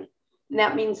memory. And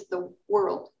that means the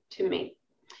world to me.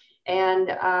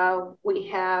 And we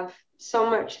have so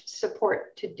much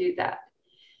support to do that.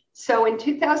 So in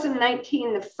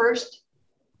 2019, the first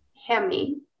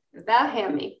Hemi, the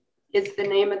Hemi, is the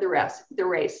name of the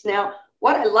race. Now,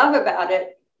 what I love about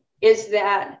it is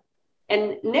that,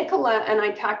 and Nicola and I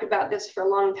talked about this for a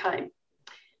long time,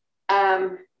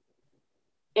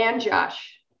 and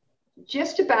Josh,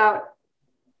 just about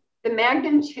the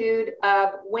magnitude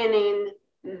of winning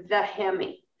the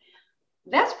Hemi.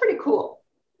 That's pretty cool,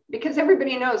 because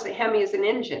everybody knows the Hemi is an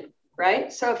engine,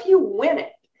 right? So if you win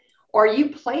it or you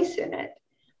place in it,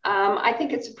 I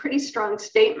think it's a pretty strong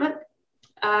statement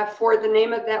for the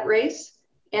name of that race.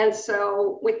 And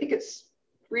so we think it's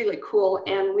really cool.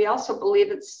 And we also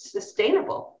believe it's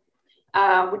sustainable.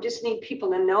 We just need people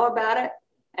to know about it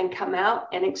and come out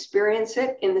and experience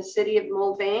it in the city of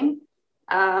Mulvane.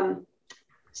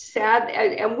 Sad,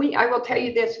 and I will tell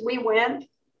you this, we went,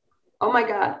 oh my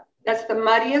God, that's the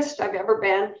muddiest I've ever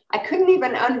been. I couldn't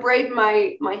even unbraid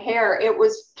my hair. It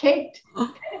was caked kind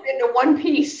of into one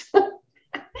piece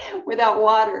without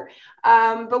water.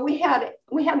 But we had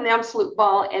an absolute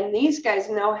ball, and these guys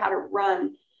know how to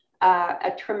run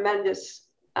a tremendous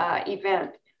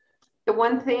event. The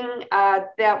one thing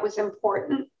that was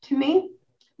important to me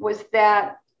was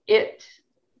that it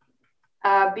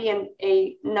being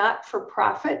a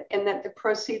not-for-profit, and that the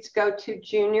proceeds go to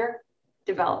junior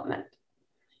development.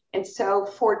 And so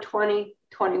for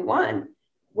 2021,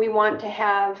 we want to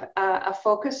have a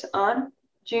focus on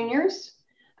juniors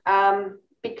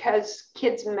because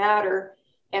kids matter.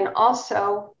 And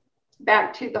also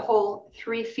back to the whole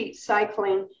 3 feet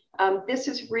cycling, this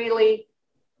is really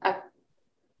a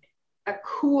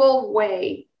cool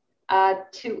way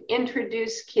to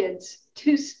introduce kids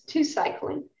to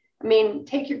cycling. I mean,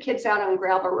 take your kids out on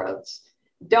gravel roads.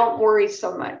 Don't worry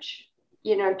so much.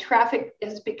 You know, traffic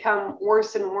has become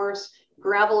worse and worse.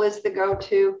 Gravel is the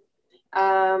go-to.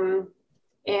 And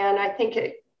I think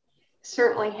it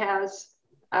certainly has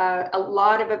a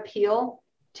lot of appeal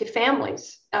to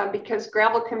families because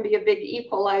gravel can be a big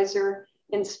equalizer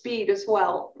in speed as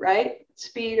well, right?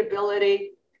 Speed,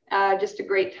 ability, just a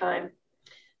great time.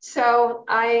 So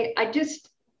I just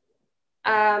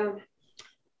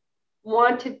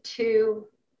wanted to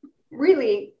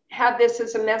really have this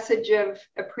as a message of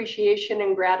appreciation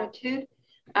and gratitude,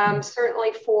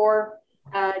 certainly for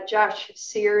Josh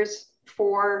Sears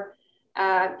for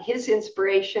his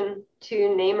inspiration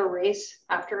to name a race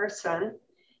after our son,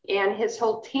 and his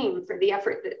whole team for the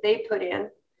effort that they put in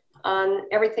on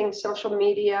everything social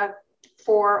media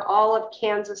for all of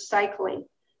Kansas cycling.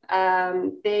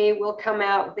 They will come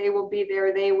out, they will be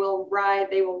there, they will ride,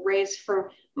 they will race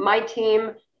for my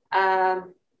team,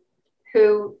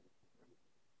 who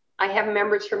I have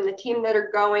members from the team that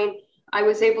are going. I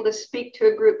was able to speak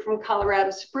to a group from Colorado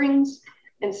Springs,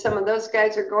 and some of those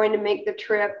guys are going to make the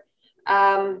trip.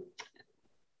 And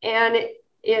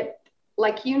it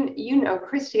like, you know,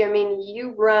 Christy, I mean,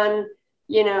 you run,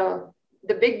 you know,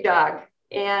 the big dog,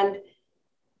 and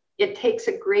it takes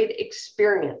a great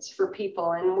experience for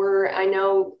people. And I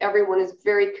know everyone is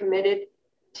very committed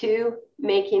to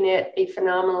making it a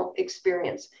phenomenal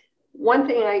experience. One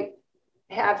thing I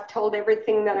have told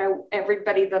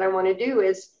everybody that I want to do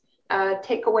is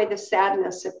take away the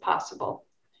sadness if possible.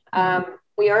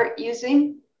 We aren't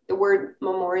using the word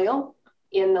memorial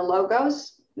in the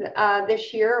logos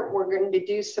this year. We're going to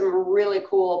do some really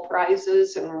cool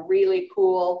prizes and really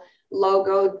cool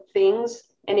logoed things,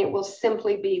 and it will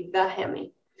simply be the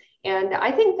Hemi. And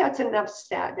I think that's enough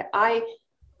said. I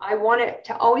want it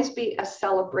to always be a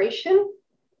celebration,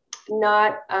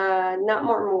 not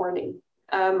more mourning.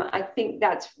 I think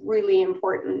that's really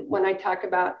important when I talk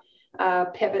about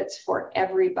pivots for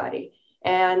everybody.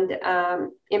 And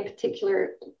in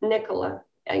particular, Nicola,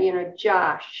 you know,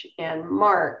 Josh and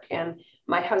Mark and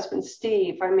my husband,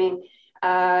 Steve. I mean,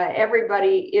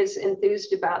 Everybody is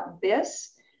enthused about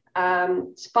this.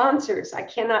 Sponsors, I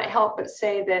cannot help but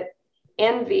say that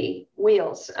Envy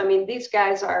Wheels, I mean, these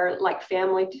guys are like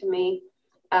family to me.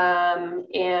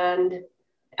 And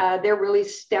they're really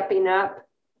stepping up,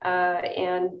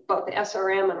 and both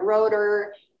SRM and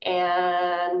Rotor,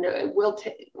 and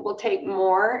we'll take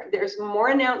more. There's more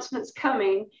announcements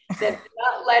coming that they're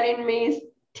not letting me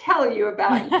tell you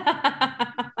about.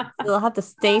 You'll have to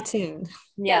stay tuned.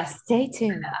 Yes, stay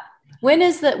tuned. When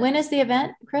is the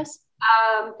event, Chris?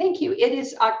 Thank you. It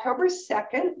is October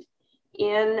 2nd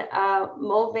in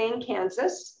Mulvane,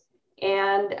 Kansas.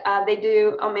 And they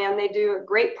do a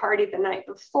great party the night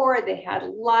before. They had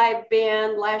a live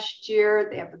band last year.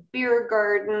 They have a beer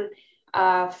garden,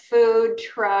 food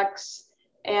trucks.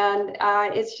 And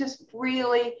it's just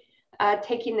really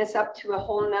taking this up to a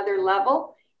whole nother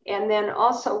level. And then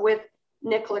also with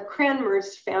Nicola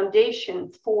Cranmer's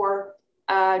foundation for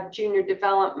junior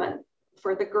development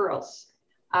for the girls.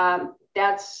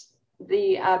 That's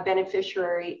the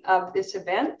beneficiary of this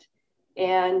event.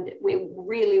 And we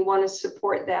really want to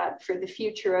support that for the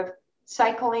future of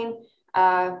cycling,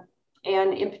 and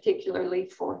in particularly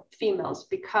for females,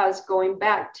 because going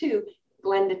back to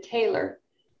Glenda Taylor,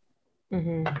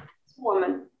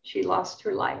 woman, she lost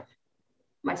her life.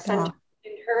 My son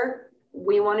championed her.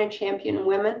 We want to champion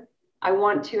women. I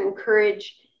want to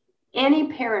encourage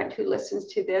any parent who listens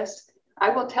to this. I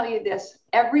will tell you this,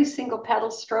 every single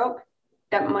pedal stroke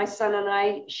that my son and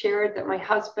I shared, that my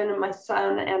husband and my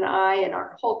son and I and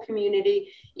our whole community,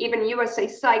 even USA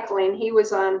Cycling, he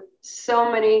was on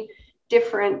so many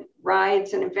different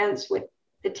rides and events with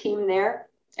the team there.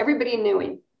 Everybody knew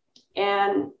him.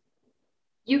 And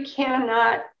you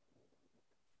cannot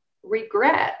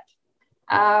regret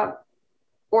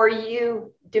or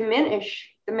you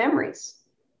diminish the memories.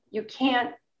 You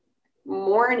can't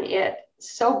mourn it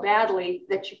so badly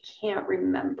that you can't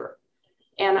remember.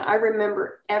 And I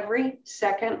remember every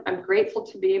second. I'm grateful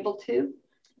to be able to.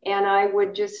 And I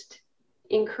would just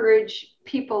encourage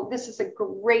people, this is a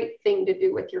great thing to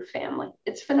do with your family.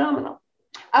 It's phenomenal.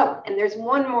 Oh, and there's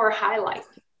one more highlight.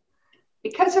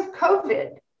 Because of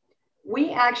COVID,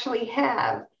 we actually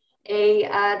have a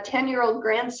 10-year-old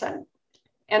grandson.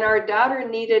 And our daughter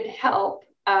needed help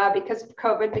because of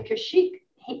COVID, because he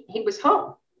was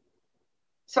home.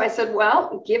 So I said,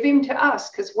 well, give him to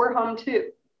us because we're home too.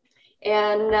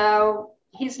 And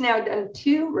he's now done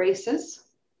 2 races.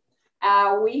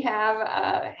 We have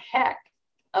a heck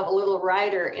of a little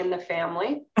rider in the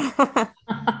family.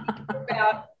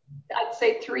 About, I'd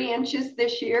say 3 inches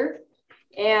this year.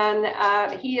 And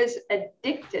he is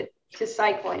addicted to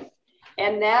cycling.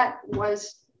 And that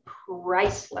was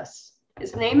priceless.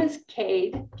 His name is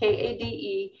Cade,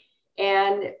 K-A-D-E.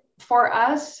 And for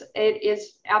us, it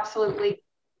is absolutely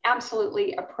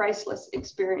a priceless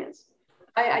experience.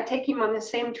 I take him on the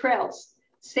same trails,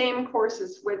 same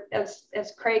courses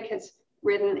as Craig has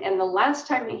ridden. And the last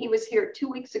time he was here 2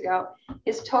 weeks ago,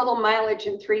 his total mileage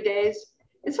in 3 days,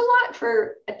 it's a lot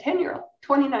for a 10-year-old,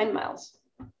 29 miles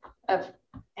of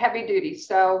heavy duty.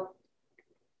 So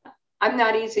I'm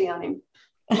not easy on him.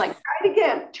 I'm like,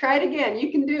 try it again.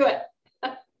 You can do it.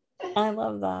 I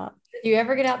love that. Do you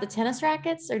ever get out the tennis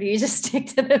rackets or do you just stick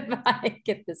to the bike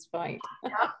at this point?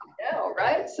 No,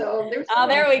 right? So there's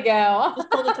there we go. Just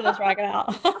pull the tennis racket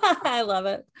out. I love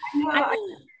it. I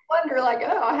wonder, like,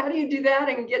 how do you do that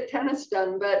and get tennis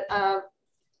done? But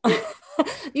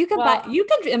you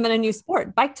could invent a new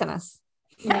sport, bike tennis.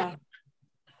 Yeah.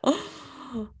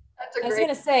 That's I was going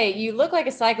to say, you look like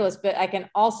a cyclist, but I can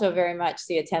also very much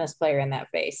see a tennis player in that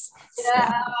face.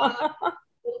 Yeah.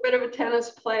 A little bit of a tennis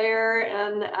player,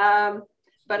 and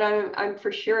but I'm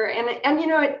for sure, and you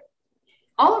know,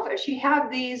 all of us, you have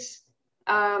these,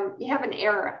 you have an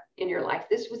era in your life.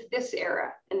 This was this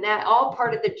era, and that all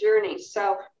part of the journey.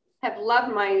 So have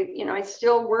loved my, I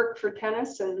still work for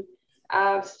tennis and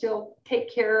still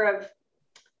take care of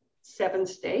 7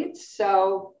 states.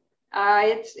 So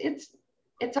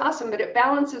it's awesome, but it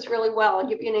balances really well. I'll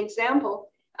give you an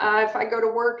example. If I go to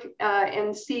work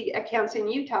and see accounts in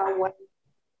Utah,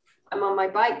 I'm on my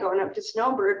bike going up to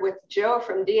Snowbird with Joe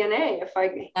from DNA. If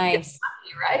I nice,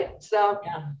 right? So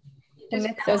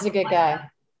yeah, Joe's a good guy.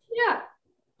 Yeah,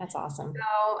 that's awesome.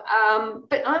 So,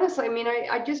 but honestly, I mean,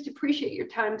 I just appreciate your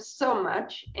time so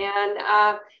much,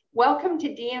 and welcome to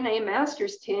DNA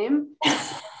Masters team.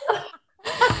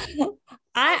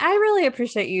 I really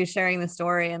appreciate you sharing the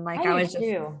story, and like I don't know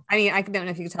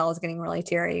if you could tell I was getting really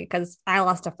teary because I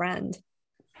lost a friend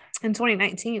in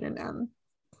 2019, and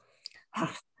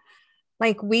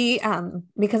Like we,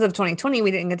 because of 2020, we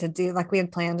didn't get to do, like we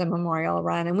had planned a memorial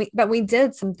run but we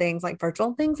did some things like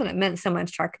virtual things, and it meant so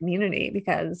much to our community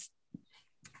because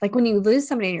like when you lose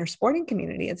somebody in your sporting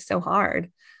community, it's so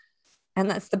hard. And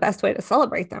that's the best way to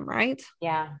celebrate them, right?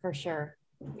 Yeah, for sure.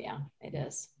 Yeah, it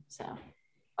is. So,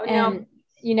 Oh, and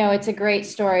it's a great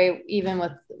story, even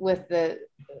with the,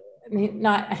 I mean,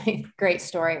 not great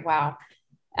story. Wow.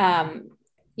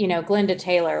 Glenda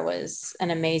Taylor was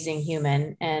an amazing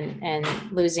human, and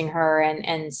losing her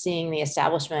and seeing the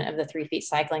establishment of the 3 feet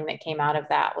cycling that came out of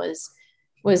that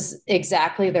was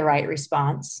exactly the right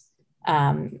response.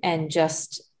 And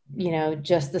just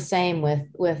the same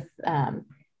with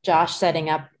Josh setting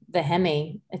up the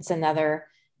Hemi. It's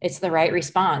the right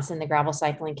response in the gravel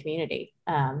cycling community.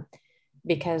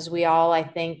 Because we all, I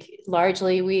think,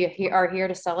 largely we are here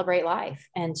to celebrate life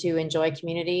and to enjoy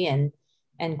community and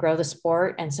grow the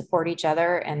sport and support each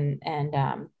other. And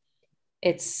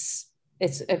it's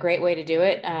a great way to do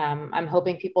it. I'm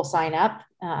hoping people sign up.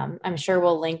 I'm sure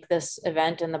we'll link this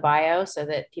event in the bio so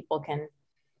that people can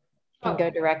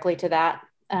go directly to that.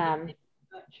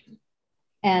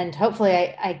 And hopefully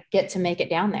I get to make it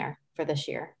down there for this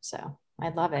year. So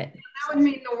I'd love it. That would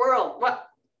mean the world. Well,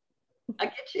 I'll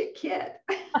get you a kid.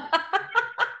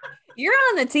 You're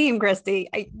on the team, Christy.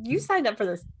 You signed up for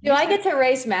this. Do I get to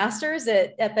race masters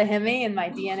at the Hemi in my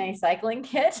DNA cycling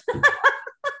kit?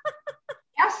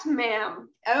 Yes, ma'am.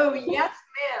 Oh, yes,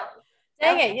 ma'am.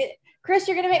 Dang it. Chris,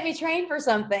 you're going to make me train for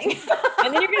something.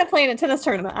 And then you're going to play in a tennis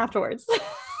tournament afterwards.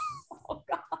 Oh,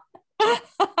 God.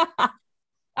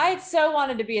 I had so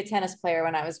wanted to be a tennis player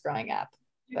when I was growing up.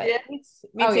 But me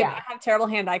too. Yeah. I have terrible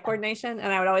hand-eye coordination,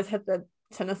 and I would always hit the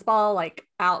tennis ball like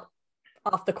out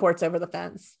off the courts over the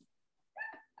fence.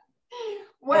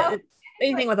 Well,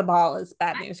 anything with a ball is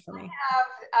bad news for me.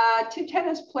 I have 2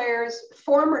 tennis players,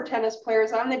 former tennis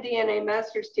players on the DNA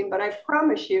Masters team, but I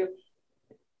promise you,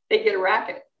 they get a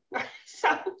racket. So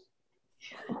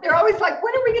they're always like,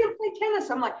 when are we going to play tennis?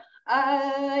 I'm like,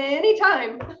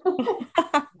 anytime.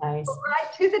 Nice. We'll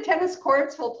ride to the tennis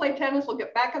courts. We'll play tennis. We'll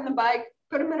get back on the bike,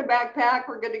 put them in a backpack.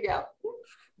 We're good to go.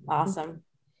 Awesome.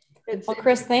 Well,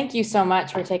 Chris, thank you so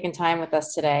much for taking time with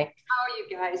us today. Oh,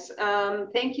 you guys,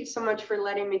 thank you so much for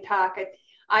letting me talk.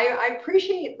 I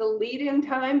appreciate the lead-in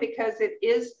time because it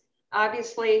is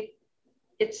obviously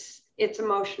it's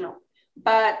emotional,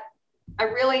 but I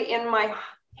really, in my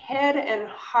head and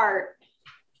heart,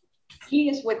 he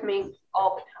is with me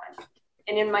all the time.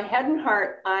 And in my head and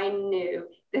heart, I knew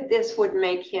that this would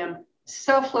make him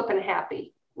so flippin'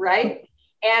 happy, right?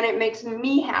 And it makes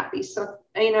me happy. So,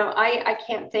 I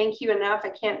can't thank you enough. I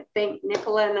can't thank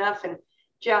Nicola enough, and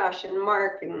Josh and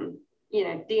Mark and,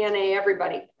 DNA,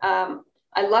 everybody.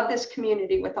 I love this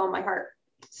community with all my heart.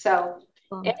 So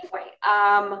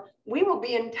anyway, we will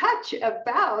be in touch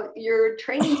about your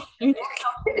training and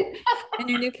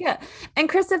your new kit. And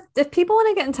Chris, if people want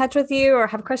to get in touch with you or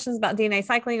have questions about DNA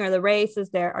cycling or the race,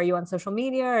 are you on social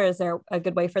media, or is there a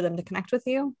good way for them to connect with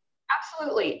you?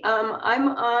 Absolutely. I'm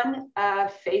on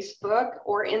Facebook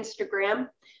or Instagram.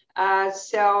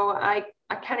 So I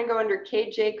kind of go under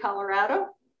KJ Colorado.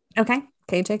 Okay.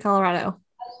 KJ Colorado.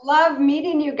 I love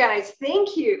meeting you guys.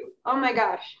 Thank you. Oh my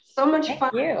gosh. So much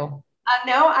fun. Thank you.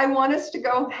 Now I want us to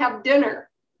go have dinner.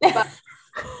 But...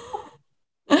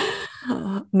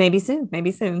 Maybe soon.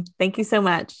 Thank you so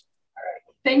much. All right.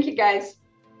 Thank you, guys.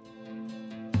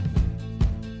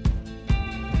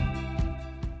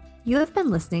 You have been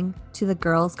listening to the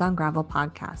Girls Gone Gravel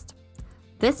podcast.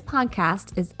 This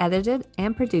podcast is edited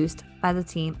and produced by the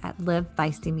team at Live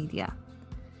Feisty Media.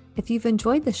 If you've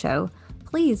enjoyed the show,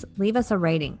 please leave us a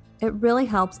rating. It really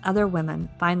helps other women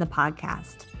find the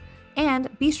podcast.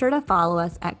 And be sure to follow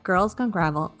us at Girls Gone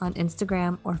Gravel on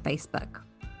Instagram or Facebook.